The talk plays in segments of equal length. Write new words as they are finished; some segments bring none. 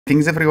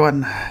Greetings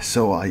everyone.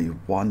 So I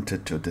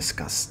wanted to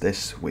discuss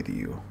this with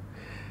you.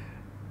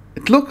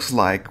 It looks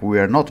like we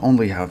are not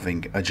only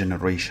having a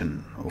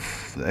generation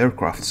of the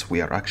aircrafts,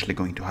 we are actually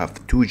going to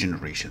have two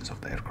generations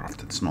of the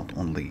aircraft. It's not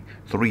only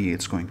three,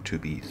 it's going to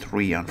be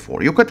 3 and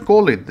 4. You could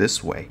call it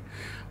this way.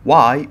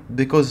 Why?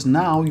 Because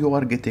now you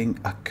are getting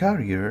a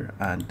carrier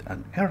and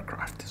an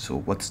aircraft. So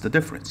what's the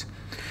difference?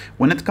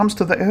 When it comes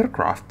to the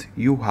aircraft,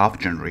 you have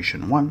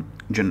generation 1,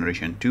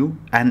 generation 2,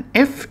 and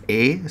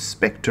FA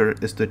Spectre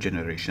is the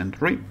generation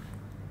 3.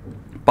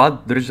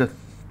 But there is a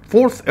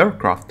fourth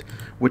aircraft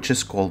which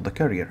is called the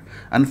carrier.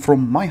 And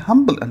from my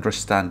humble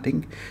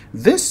understanding,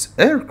 this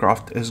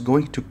aircraft is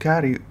going to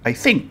carry, I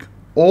think,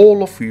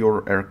 all of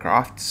your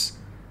aircrafts.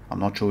 I'm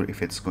not sure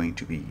if it's going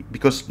to be,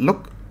 because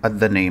look at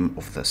the name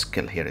of the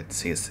skill here. It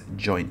says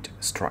Joint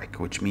Strike,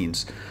 which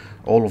means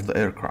all of the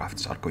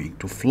aircrafts are going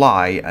to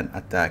fly and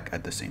attack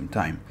at the same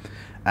time.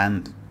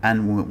 And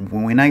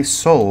when I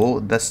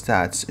saw the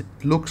stats, it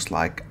looks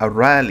like a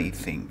rally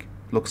thing.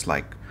 Looks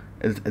like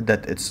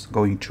that it's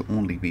going to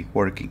only be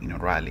working in a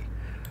rally.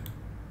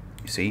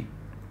 You see,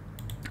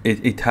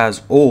 it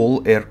has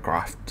all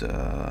aircraft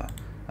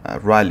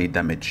rally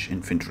damage,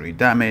 infantry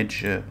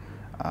damage,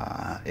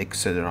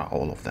 etc.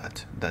 all of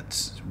that.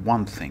 That's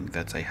one thing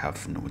that I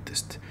have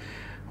noticed.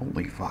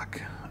 Holy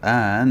fuck.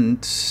 And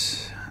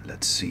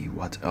let's see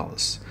what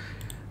else.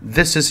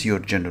 This is your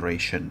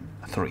generation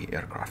 3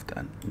 aircraft,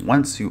 and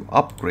once you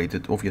upgrade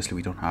it, obviously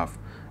we don't have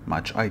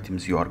much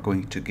items, you are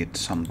going to get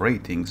some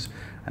ratings,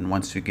 and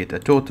once you get a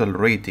total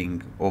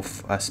rating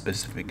of a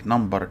specific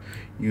number,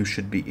 you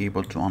should be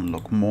able to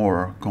unlock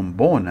more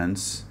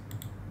components.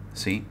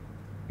 See,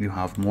 you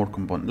have more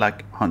components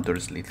like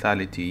hunter's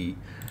lethality,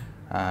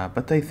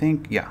 but I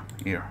think, yeah,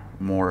 here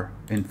more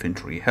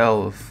infantry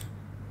health.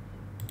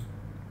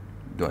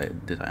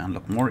 Did I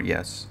unlock more?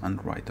 Yes,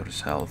 and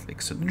writer's health,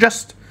 etc.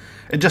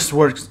 It just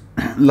works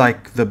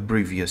like the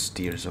previous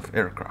tiers of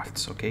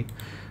aircrafts. Okay.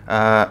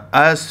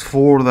 As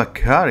for the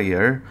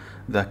carrier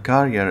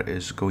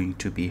is going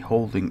to be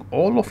holding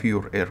all of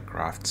your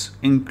aircrafts,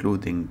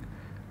 including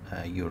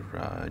your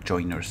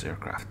joiner's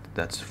aircraft.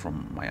 That's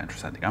from my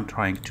understanding. I'm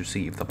trying to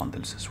see if the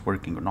bundles is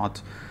working or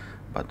not,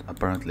 but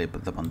apparently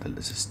the bundle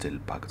is still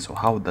bugged. So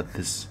how that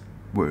this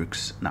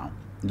works now?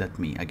 Let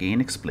me again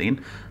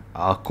explain.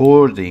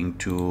 According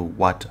to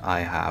what I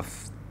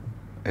have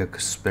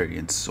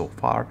experienced so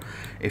far,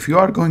 if you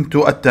are going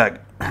to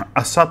attack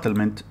a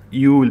settlement,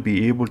 you will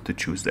be able to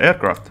choose the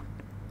aircraft.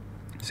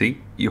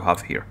 See, you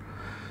have here.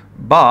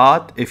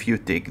 But if you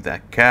take the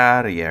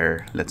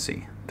carrier, let's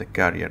see, the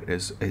carrier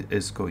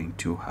is going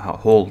to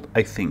hold,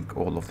 I think,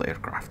 all of the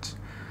aircrafts.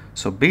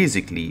 So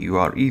basically, you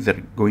are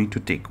either going to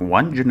take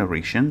one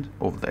generation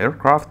of the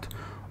aircraft,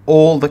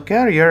 all the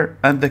carrier,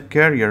 and the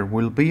carrier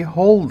will be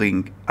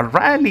holding a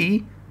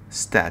rally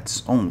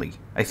stats only.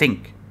 I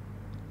think.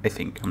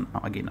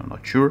 Again, I'm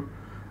not sure,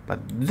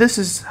 but this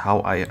is how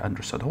I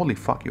understood. Holy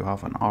fuck, you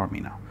have an army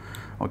now.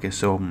 Okay,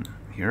 so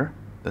here,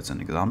 that's an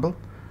example.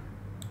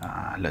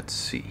 Let's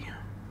see.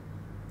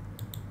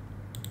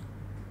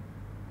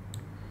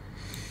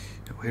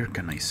 Where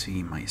can I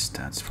see my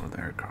stats for the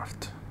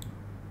aircraft?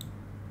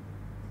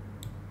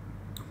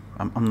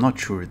 I'm not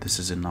sure this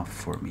is enough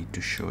for me to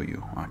show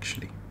you,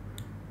 actually.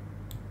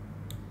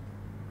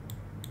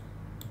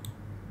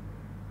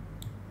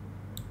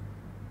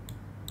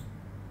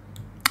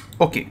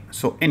 Okay,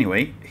 so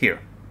anyway,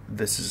 here,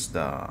 this is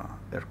the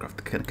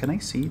aircraft. Can I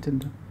see it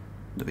in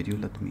the video?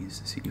 Let me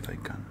see if I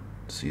can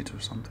see it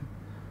or something.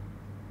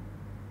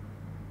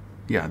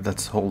 Yeah,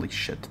 that's, holy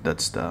shit,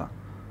 that's the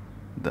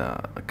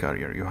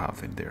carrier you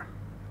have in there.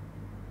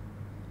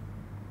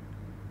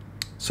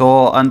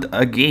 So, and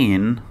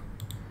again,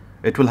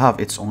 it will have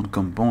its own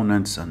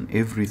components and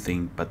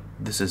everything, but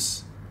this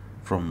is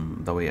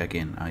from the way,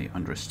 again, I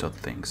understood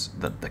things,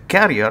 that the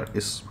carrier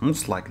is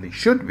most likely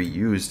should be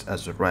used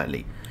as a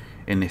rally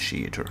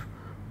initiator.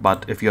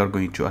 But if you are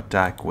going to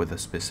attack with a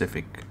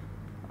specific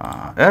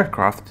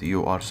aircraft,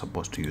 you are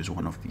supposed to use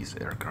one of these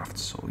aircrafts.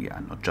 So yeah,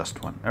 not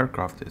just one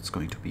aircraft, it's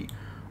going to be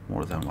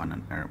more than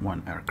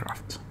one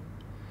aircraft.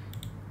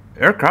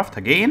 Aircraft,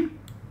 again,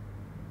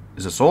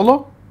 is a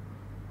solo,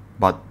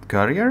 but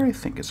carrier, I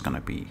think, is going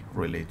to be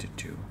related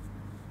to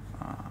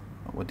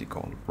what they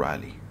call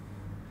rally.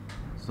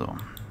 So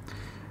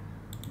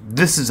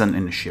this is an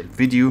initial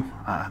video.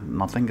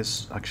 Nothing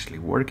is actually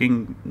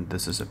working.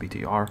 This is a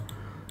BTR,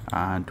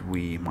 and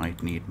we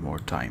might need more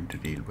time to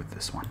deal with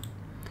this one.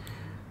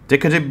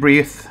 Take a deep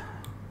breath.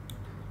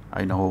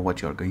 I know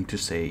what you're going to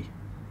say,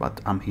 but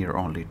I'm here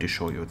only to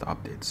show you the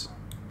updates.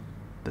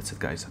 That's it,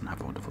 guys, and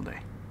have a wonderful day.